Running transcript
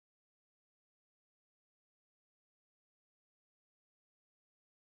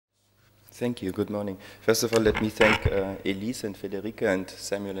Thank you. Good morning. First of all, let me thank Elise and Federica and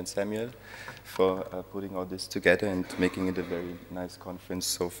Samuel for putting all this together and making it a very nice conference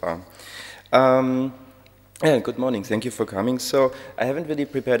so far. Yeah, good morning. Thank you for coming. So I haven't really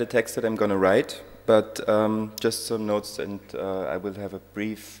prepared a text that I'm going to write, but just some notes, and I will have a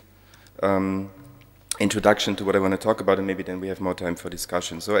brief introduction to what I want to talk about, and maybe then we have more time for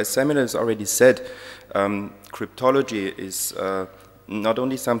discussion. So as Samuel has already said, cryptology is not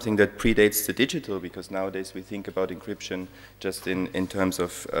only something that predates the digital, because nowadays we think about encryption just in terms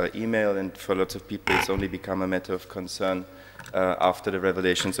of email, and for lots of people it's only become a matter of concern after the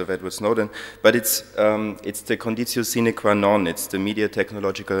revelations of Edward Snowden. But it's the conditio sine qua non, it's the media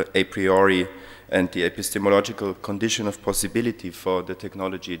technological a priori and the epistemological condition of possibility for the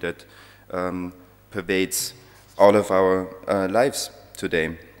technology that pervades all of our lives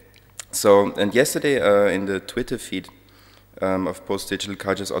today. So, and yesterday in the Twitter feed of Post-Digital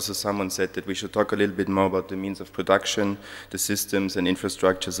Cultures, also someone said that we should talk a little bit more about the means of production, the systems and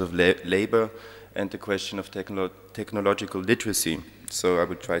infrastructures of labor, and the question of technological literacy. So I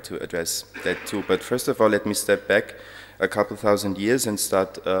would try to address that too. But first of all, let me step back a couple thousand years and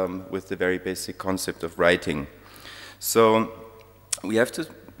start with the very basic concept of writing. So we have to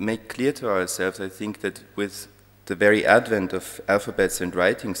make clear to ourselves, I think, that with the very advent of alphabets and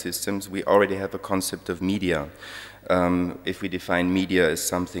writing systems, we already have a concept of media. If we define media as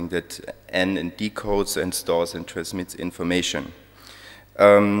something that decodes and stores and transmits information.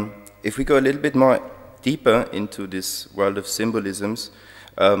 If we go a little bit more deeper into this world of symbolisms,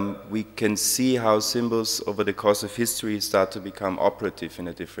 we can see how symbols over the course of history start to become operative in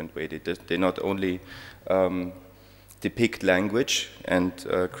a different way. They not only depict language and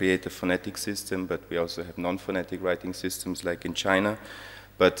create a phonetic system, but we also have non-phonetic writing systems like in China,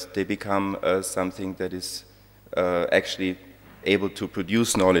 but they become something that is actually able to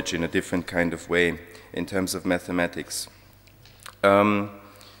produce knowledge in a different kind of way in terms of mathematics. And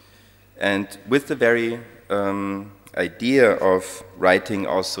with the very idea of writing,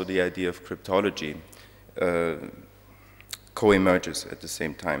 also the idea of cryptology co-emerges at the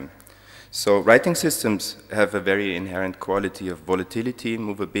same time. So writing systems have a very inherent quality of volatility,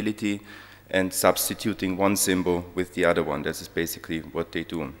 movability, and substituting one symbol with the other one. This is basically what they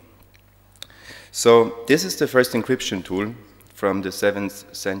do. So this is the first encryption tool from the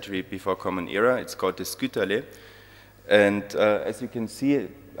 7th century before Common Era. It's called the Skytale. And as you can see,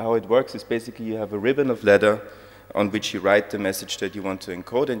 how it works is basically you have a ribbon of leather on which you write the message that you want to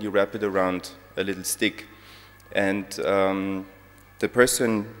encode, and you wrap it around a little stick. And the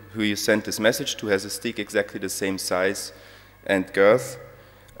person who you send this message to has a stick exactly the same size and girth.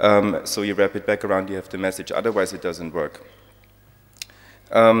 So you wrap it back around, you have the message. Otherwise, it doesn't work.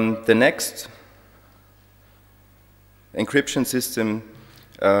 The next encryption system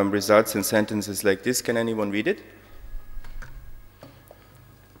results in sentences like this. Can anyone read it?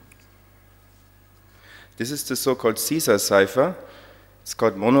 This is the so-called Caesar cipher. It's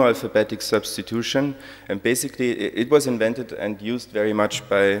called monoalphabetic substitution, and basically it was invented and used very much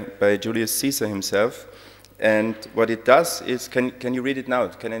by Julius Caesar himself. And what it does is, can you read it now?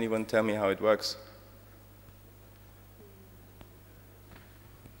 Can anyone tell me how it works?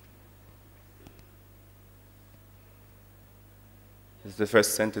 This is the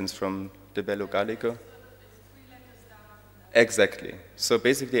first sentence from the Bello Gallico. Exactly. So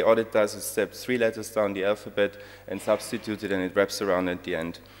basically all it does is step 3 letters down the alphabet and substitute it, and it wraps around at the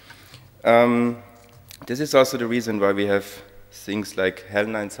end. This is also the reason why we have things like HAL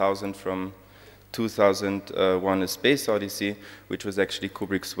 9000 from 2001: A Space Odyssey, which was actually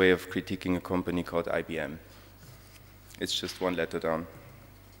Kubrick's way of critiquing a company called IBM. It's just 1 letter down.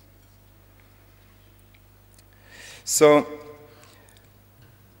 So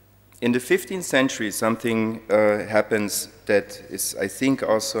in the 15th century, something happens that is, I think,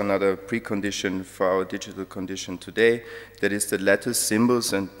 also another precondition for our digital condition today. That is that letters,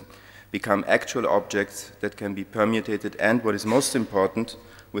 symbols, and become actual objects that can be permutated, and what is most important,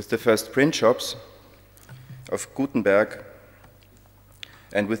 with the first print shops of Gutenberg,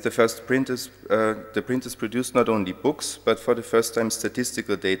 and with the first printers, the printers produced not only books, but for the first time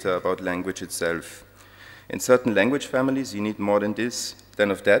statistical data about language itself. In certain language families, you need more than this, than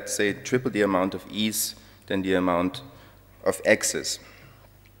of that, say triple the amount of E's than the amount of X's.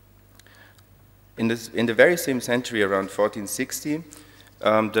 In the very same century, around 1460,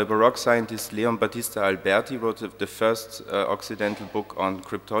 the Baroque scientist Leon Battista Alberti wrote the first Occidental book on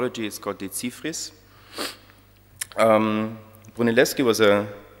cryptology. It's called De Cifris. Brunelleschi was a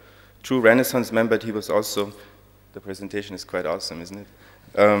true Renaissance man, but he was also, the presentation is quite awesome, isn't it?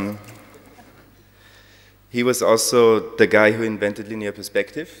 He was also the guy who invented linear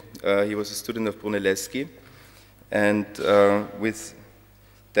perspective. He was a student of Brunelleschi, and with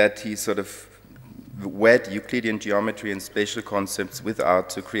that he sort of wed Euclidean geometry and spatial concepts with art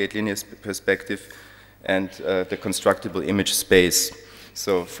to create linear perspective and the constructible image space.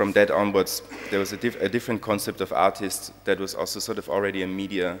 So from that onwards, there was a different concept of artist that was also sort of already a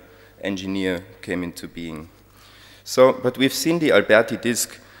media engineer came into being. So, but we've seen the Alberti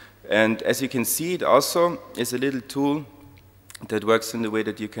disk, and as you can see, it also is a little tool that works in the way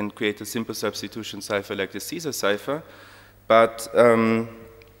that you can create a simple substitution cipher like the Caesar cipher, but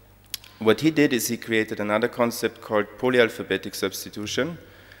what he did is he created another concept called polyalphabetic substitution,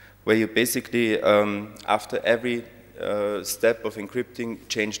 where you basically, after every step of encrypting,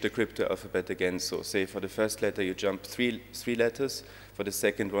 change the crypto alphabet again. So say for the first letter you jump three letters, for the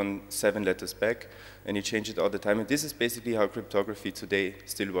second one 7 letters back, and you change it all the time. And this is basically how cryptography today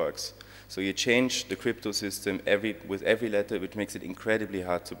still works. So you change the crypto system with every letter, which makes it incredibly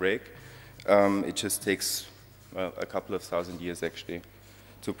hard to break. It just takes a couple of thousand years actually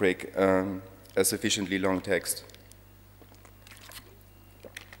to break a sufficiently long text.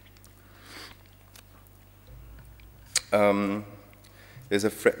 There's a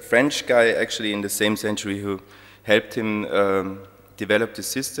French guy actually in the same century who helped him develop the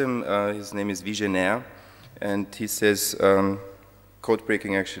system. His name is Vigenère, and he says code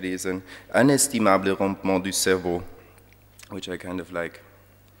breaking actually is an inestimable rompement du cerveau, which I kind of like.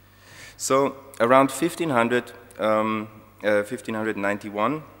 So around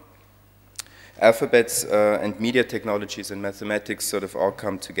 1591, alphabets and media technologies and mathematics sort of all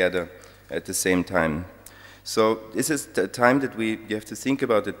come together at the same time. So this is the time that you have to think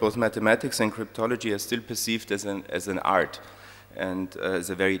about that both mathematics and cryptology are still perceived as an art, and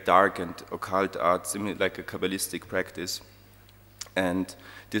as a very dark and occult art, similar like a Kabbalistic practice. And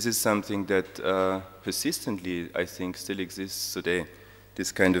this is something that persistently, I think, still exists today,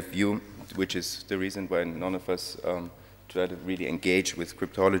 this kind of view, which is the reason why none of us try to really engage with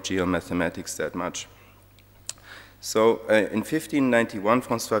cryptology or mathematics that much. So in 1591,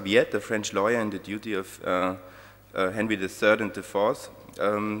 François Viette, a French lawyer in the duty of Henry III and IV,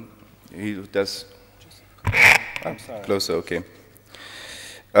 he does, I'm sorry. Closer, okay.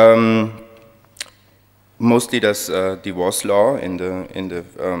 Mostly does divorce law in the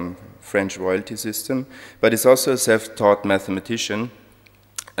French royalty system, but is also a self-taught mathematician,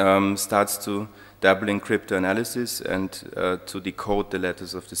 starts to dabble in cryptanalysis and to decode the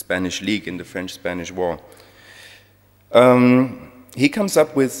letters of the Spanish League in the French-Spanish War. He comes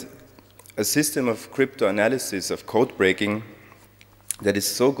up with a system of cryptoanalysis, of code breaking, that is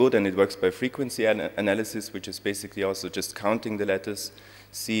so good, and it works by frequency analysis, which is basically also just counting the letters,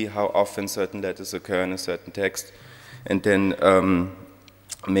 see how often certain letters occur in a certain text, and then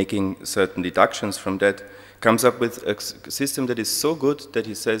making certain deductions from that. Comes up with a system that is so good that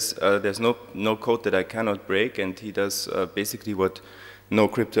he says there's no code that I cannot break, and he does basically what no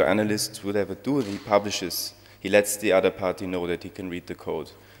cryptoanalyst would ever do. He publishes. He lets the other party know that he can read the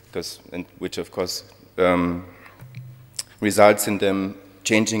code, which of course results in them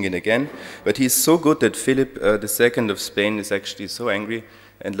changing it again. But he's so good that Philip II of Spain is actually so angry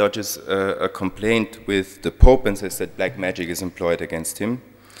and lodges a complaint with the Pope and says that black magic is employed against him.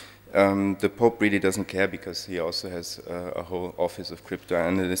 The Pope really doesn't care because he also has a whole office of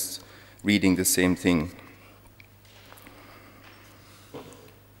cryptoanalysts reading the same thing.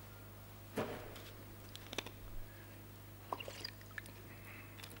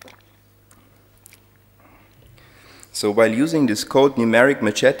 So while using this code numeric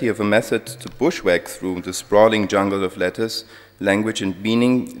machete of a method to bushwhack through the sprawling jungle of letters, language and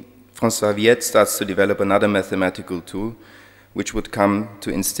meaning, François Viette starts to develop another mathematical tool which would come to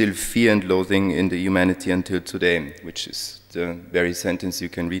instill fear and loathing in the humanity until today, which is the very sentence you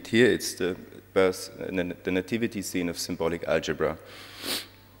can read here. It's the birth, the nativity scene of symbolic algebra.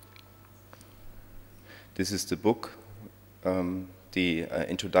 This is the book, the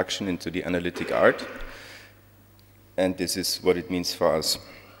introduction into the analytic art. And this is what it means for us.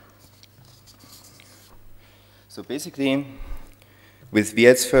 So basically, with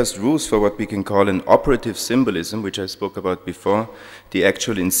Viette's first rules for what we can call an operative symbolism, which I spoke about before, the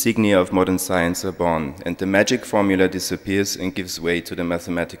actual insignia of modern science are born, and the magic formula disappears and gives way to the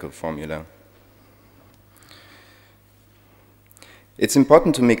mathematical formula. It's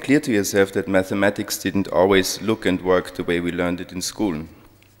important to make clear to yourself that mathematics didn't always look and work the way we learned it in school.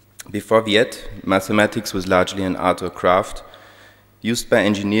 Before Viette, mathematics was largely an art or craft, used by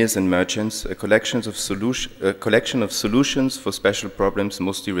engineers and merchants, a collection of solutions for special problems,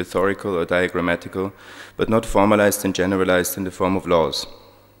 mostly rhetorical or diagrammatical, but not formalized and generalized in the form of laws.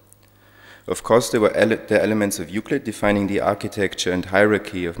 Of course, there were the elements of Euclid defining the architecture and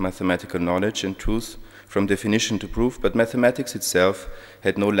hierarchy of mathematical knowledge and truth from definition to proof, but mathematics itself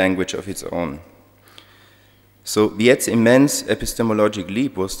had no language of its own. So Viet's immense epistemologic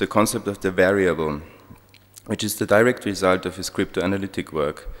leap was the concept of the variable, which is the direct result of his cryptoanalytic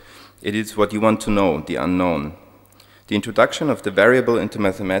work. It is what you want to know, the unknown. The introduction of the variable into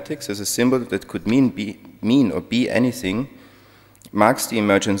mathematics as a symbol that could mean or be anything marks the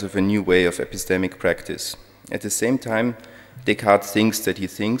emergence of a new way of epistemic practice. At the same time, Descartes thinks that he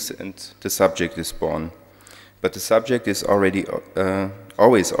thinks and the subject is born. But the subject is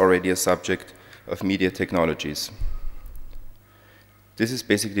always already a subject of media technologies. This is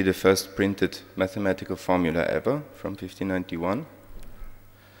basically the first printed mathematical formula ever from 1591.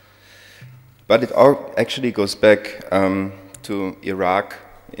 But it all actually goes back to Iraq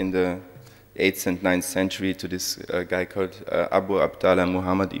in the 8th and 9th century to this guy called Abu Abdallah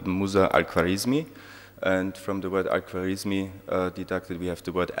Muhammad ibn Musa al-Khwarizmi. And from the word al-Khwarizmi deducted we have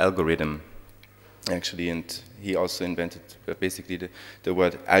the word algorithm, actually. And he also invented basically the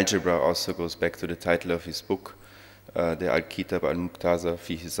word algebra also goes back to the title of his book, the Al-Kitab al-Muqtaza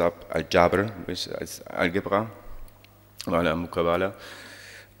fi Hisab al-Jabr, which is algebra, wala mukabala.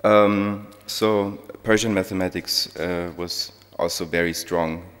 So Persian mathematics was also very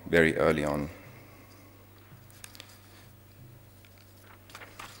strong very early on.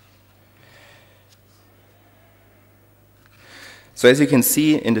 So as you can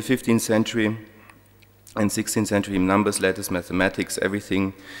see, in the 15th century and 16th century, numbers, letters, mathematics,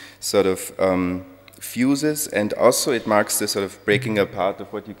 everything sort of fuses, and also it marks the sort of breaking apart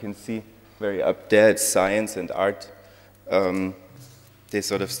of what you can see very up there. It's science and art. They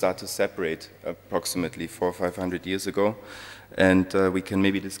sort of start to separate approximately 400 or 500 years ago, and we can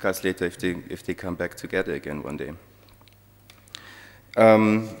maybe discuss later if they come back together again one day.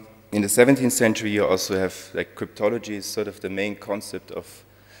 In the 17th century, you also have, like, cryptology is sort of the main concept of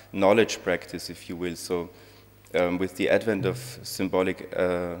knowledge practice, if you will. So with the advent of symbolic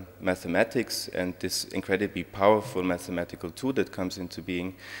mathematics and this incredibly powerful mathematical tool that comes into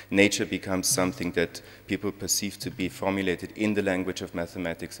being, nature becomes something that people perceive to be formulated in the language of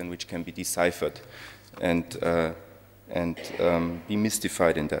mathematics and which can be deciphered and be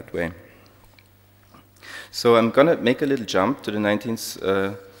mystified in that way. So I'm going to make a little jump to the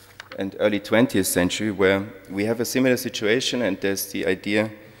 19th and early 20th century, where we have a similar situation, and there's the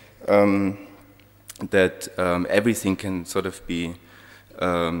idea that everything can sort of be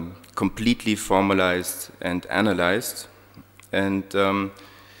completely formalized and analyzed. And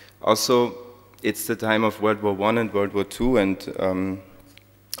also, it's the time of World War I and World War II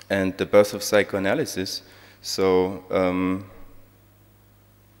and the birth of psychoanalysis. So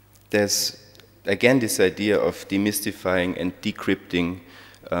there's, again, this idea of demystifying and decrypting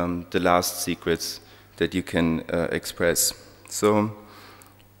the last secrets that you can express. So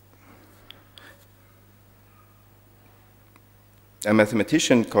a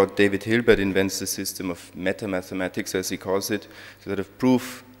mathematician called David Hilbert invents the system of meta-mathematics, as he calls it, to sort of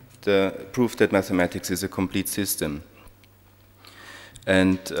proof that mathematics is a complete system.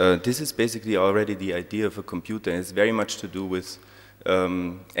 And this is basically already the idea of a computer, and it's very much to do with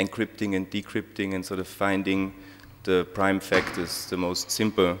encrypting and decrypting and sort of finding the prime factors, the most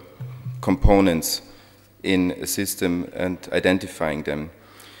simple components in a system and identifying them.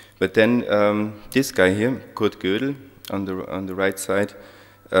 But then this guy here, Kurt Gödel, on the right side,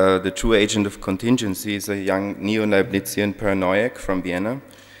 the true agent of contingency, is a young neo-Leibnizian paranoiac from Vienna.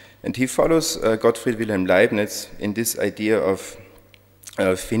 And he follows Gottfried Wilhelm Leibniz in this idea of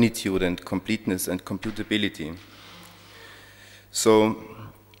finitude and completeness and computability. So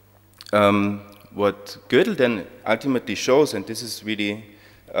what Gödel then ultimately shows, and this is really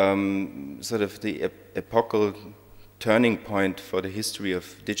sort of the epochal turning point for the history of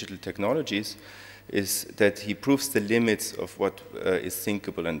digital technologies, is that he proves the limits of what is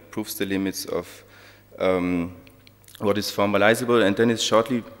thinkable and proves the limits of what is formalizable, and then it's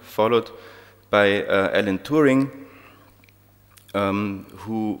shortly followed by Alan Turing,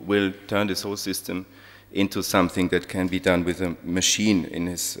 who will turn this whole system into something that can be done with a machine in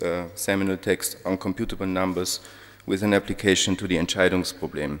his seminal text on computable numbers with an application to the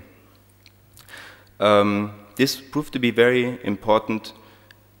Entscheidungsproblem. This proved to be very important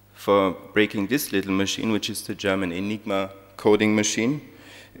for breaking this little machine, which is the German Enigma coding machine.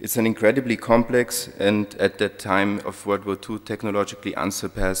 It's an incredibly complex and, at that time of World War II, technologically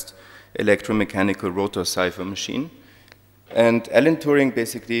unsurpassed electromechanical rotor cipher machine. And Alan Turing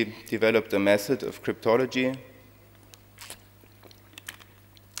basically developed a method of cryptology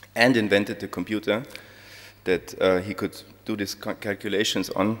and invented the computer that he could do these calculations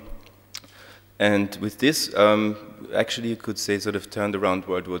on. And with this, actually you could say sort of turned around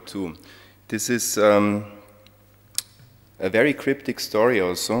World War II. This is a very cryptic story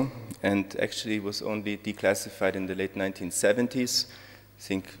also, and actually was only declassified in the late 1970s. I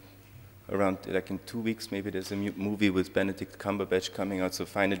think around, like in 2 weeks, maybe there's a movie with Benedict Cumberbatch coming out, so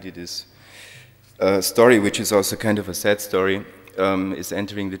finally this story, which is also kind of a sad story, is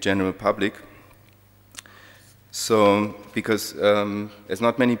entering the general public. So, because as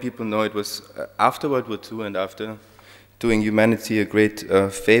not many people know, it was after World War II and after doing humanity a great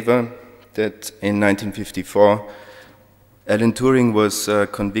favor that in 1954, Alan Turing was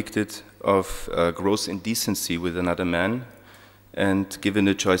convicted of gross indecency with another man and given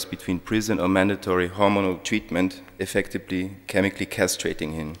the choice between prison or mandatory hormonal treatment, effectively chemically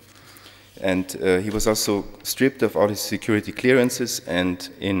castrating him. And he was also stripped of all his security clearances, and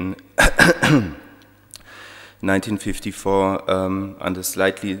in 1954, under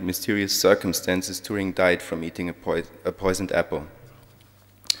slightly mysterious circumstances, Turing died from eating a poisoned apple.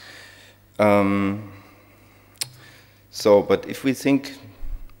 But if we think,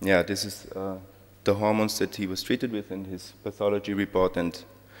 yeah, this is the hormones that he was treated with in his pathology report and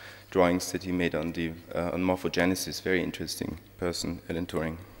drawings that he made on the on morphogenesis. Very interesting person, Alan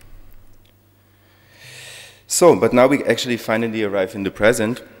Turing. So, but now we actually finally arrive in the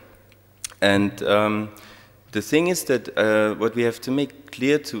present, and the thing is that what we have to make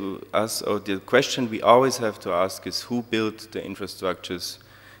clear to us, or the question we always have to ask, is who built the infrastructures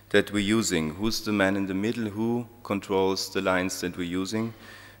that we're using? Who's the man in the middle? Who controls the lines that we're using?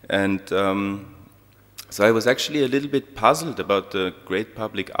 And so I was actually a little bit puzzled about the great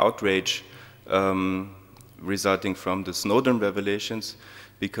public outrage resulting from the Snowden revelations,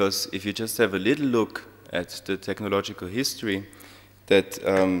 because if you just have a little look at the technological history that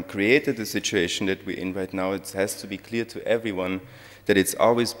created the situation that we're in right now, it has to be clear to everyone that it's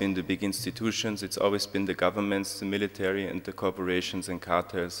always been the big institutions, it's always been the governments, the military, and the corporations and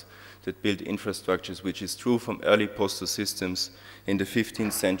cartels that build infrastructures, which is true from early postal systems in the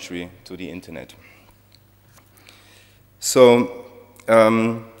 15th century to the internet. So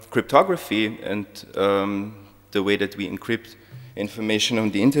cryptography and the way that we encrypt information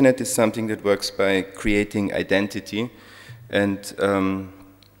on the internet is something that works by creating identity. And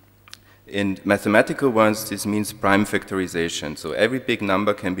in mathematical ones, this means prime factorization. So every big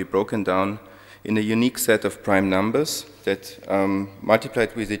number can be broken down in a unique set of prime numbers that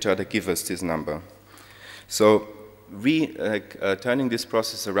multiplied with each other give us this number. So turning this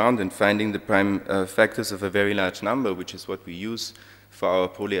process around and finding the prime factors of a very large number, which is what we use for our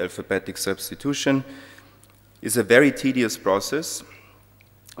polyalphabetic substitution, is a very tedious process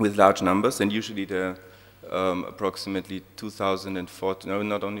with large numbers, and usually they're approximately 2040, no,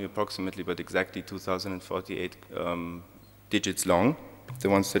 not only approximately, but exactly 2048 digits long, the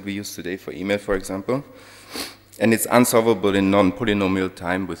ones that we use today for email, for example. And it's unsolvable in non-polynomial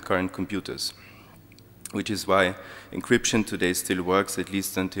time with current computers, which is why encryption today still works, at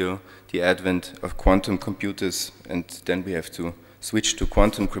least until the advent of quantum computers, and then we have to switch to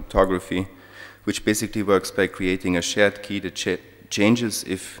quantum cryptography, which basically works by creating a shared key that changes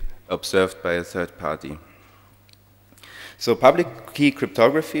if observed by a third party. So public key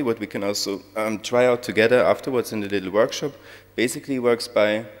cryptography, what we can also try out together afterwards in the little workshop, basically works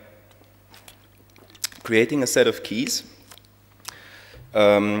by creating a set of keys.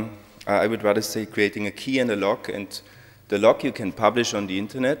 I would rather say creating a key and a lock, and the lock you can publish on the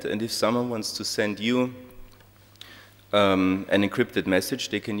internet, and if someone wants to send you an encrypted message,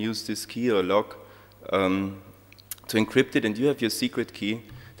 they can use this key or lock to encrypt it, and you have your secret key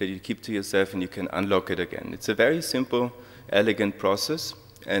that you keep to yourself, and you can unlock it again. It's a very simple, elegant process,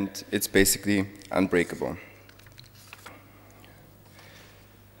 and it's basically unbreakable.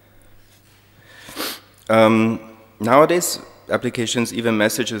 Nowadays, applications, even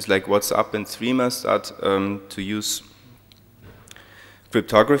messages like WhatsApp and Threema, start to use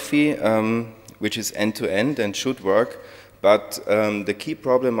cryptography, which is end-to-end and should work. But the key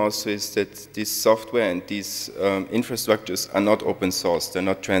problem also is that this software and these infrastructures are not open source, they're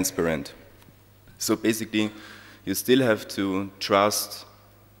not transparent. So basically, you still have to trust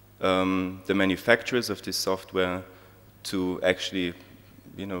the manufacturers of this software to actually,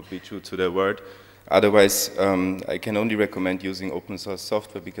 be true to their word. Otherwise, I can only recommend using open source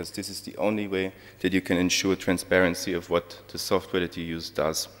software, because this is the only way that you can ensure transparency of what the software that you use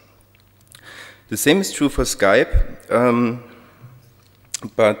does. The same is true for Skype,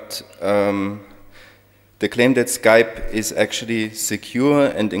 but the claim that Skype is actually secure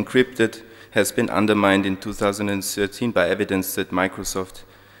and encrypted has been undermined in 2013 by evidence that Microsoft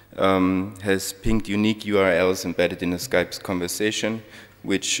has pinged unique URLs embedded in a Skype conversation,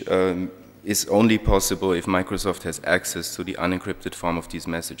 which is only possible if Microsoft has access to the unencrypted form of these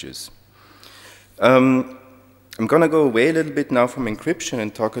messages. I'm going to go away a little bit now from encryption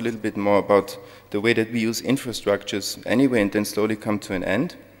and talk a little bit more about the way that we use infrastructures anyway, and then slowly come to an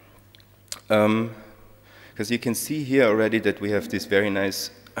end. Because you can see here already that we have this very nice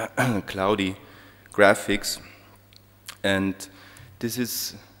cloudy graphics, and this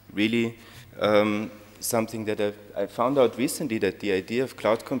is really something that I found out recently, that the idea of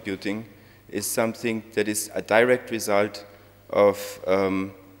cloud computing is something that is a direct result of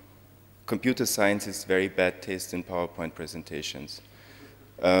computer science's very bad taste in PowerPoint presentations.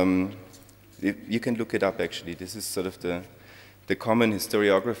 You can look it up, actually. This is sort of the common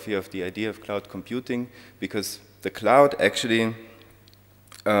historiography of the idea of cloud computing, because the cloud actually,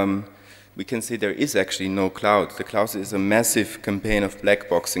 we can say there is actually no cloud. The cloud is a massive campaign of black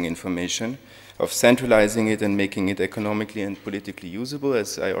boxing information, of centralizing it and making it economically and politically usable,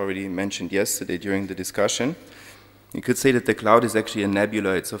 as I already mentioned yesterday during the discussion. You could say that the cloud is actually a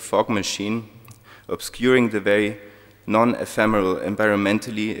nebula. It's a fog machine obscuring the very non-ephemeral,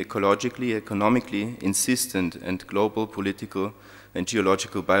 environmentally, ecologically, economically insistent and global political and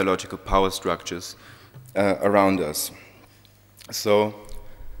geological, biological power structures around us. So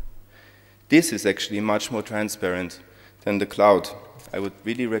this is actually much more transparent than the cloud. I would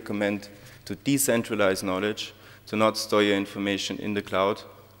really recommend to decentralize knowledge, to not store your information in the cloud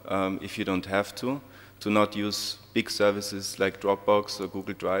if you don't have to not use big services like Dropbox or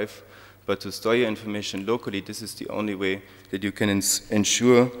Google Drive, but to store your information locally. This is the only way that you can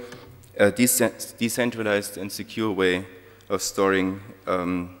ensure a decentralized and secure way of storing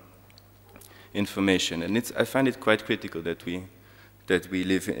information. And I find it quite critical that we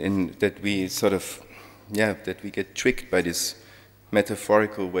live in, that we sort of, yeah, that we get tricked by this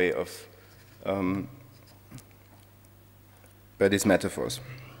metaphorical way of, by these metaphors.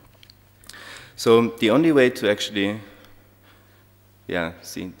 So the only way to actually, yeah,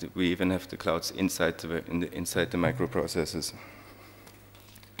 see, we even have the clouds inside inside the microprocessors.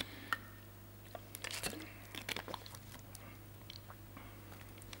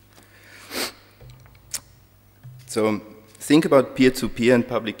 So think about peer-to-peer and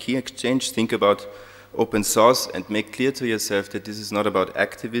public key exchange. Think about open source and make clear to yourself that this is not about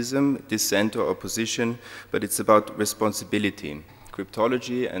activism, dissent, or opposition, but it's about responsibility.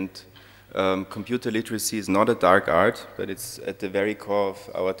 Cryptology and computer literacy is not a dark art, but it's at the very core of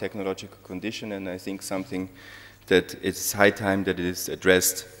our technological condition, and I think something that it's high time that it is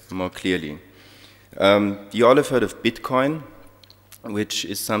addressed more clearly. You all have heard of Bitcoin, which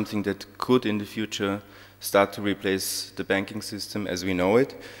is something that could in the future start to replace the banking system as we know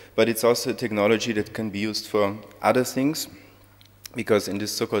it, but it's also a technology that can be used for other things, because in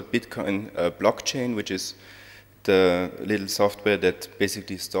this so-called Bitcoin blockchain, which is the little software that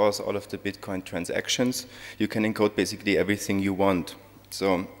basically stores all of the Bitcoin transactions, you can encode basically everything you want.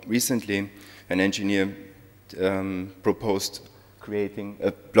 So recently, an engineer proposed creating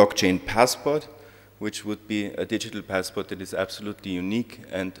a blockchain passport, which would be a digital passport that is absolutely unique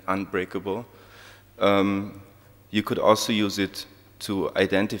and unbreakable. You could also use it to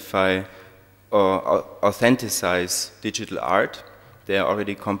identify or authenticize digital art. There are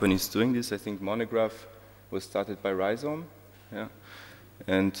already companies doing this. I think Monograph was started by Rhizome, yeah.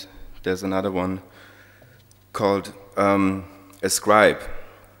 And there's another one called Ascribe.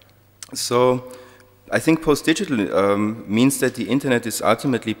 So I think post-digital means that the internet is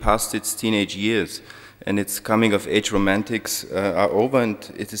ultimately past its teenage years, and its coming-of-age romantics are over,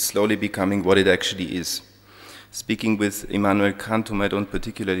 and it is slowly becoming what it actually is. Speaking with Immanuel Kant, whom I don't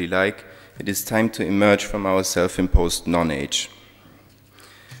particularly like, it is time to emerge from our self-imposed non-age.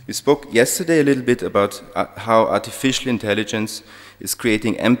 We spoke yesterday a little bit about how artificial intelligence is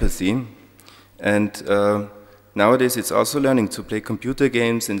creating empathy, and nowadays it's also learning to play computer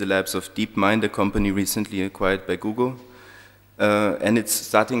games in the labs of DeepMind, a company recently acquired by Google, and it's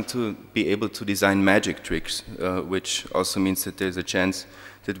starting to be able to design magic tricks, which also means that there's a chance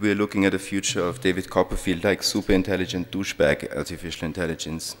that we're looking at a future of David Copperfield-like super intelligent douchebag artificial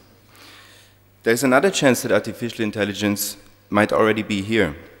intelligence. There's another chance that artificial intelligence might already be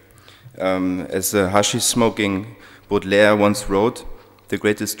here. As a hashish-smoking Baudelaire once wrote, the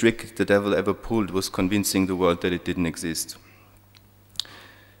greatest trick the devil ever pulled was convincing the world that it didn't exist.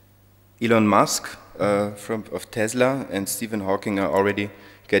 Elon Musk of Tesla and Stephen Hawking are already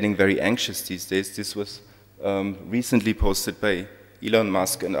getting very anxious these days. This was recently posted by Elon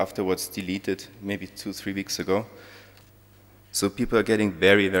Musk and afterwards deleted maybe 2-3 weeks ago. So people are getting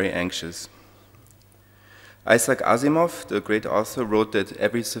very, very anxious. Isaac Asimov, the great author, wrote that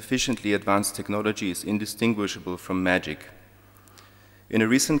every sufficiently advanced technology is indistinguishable from magic. In a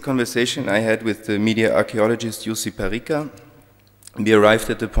recent conversation I had with the media archaeologist Jussi Parikka, we arrived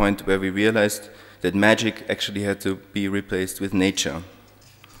at the point where we realized that magic actually had to be replaced with nature.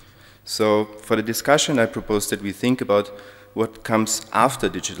 So for the discussion, I propose that we think about what comes after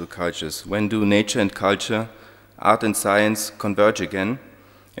digital cultures. When do nature and culture, art and science converge again?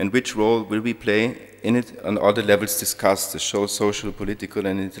 And which role will we play in it on all the levels discussed, the social, political,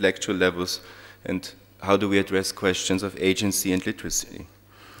 and intellectual levels, and how do we address questions of agency and literacy?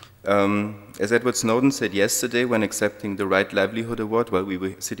 As Edward Snowden said yesterday when accepting the Right Livelihood Award while we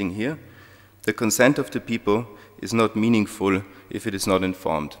were sitting here, the consent of the people is not meaningful if it is not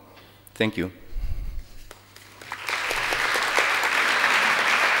informed. Thank you.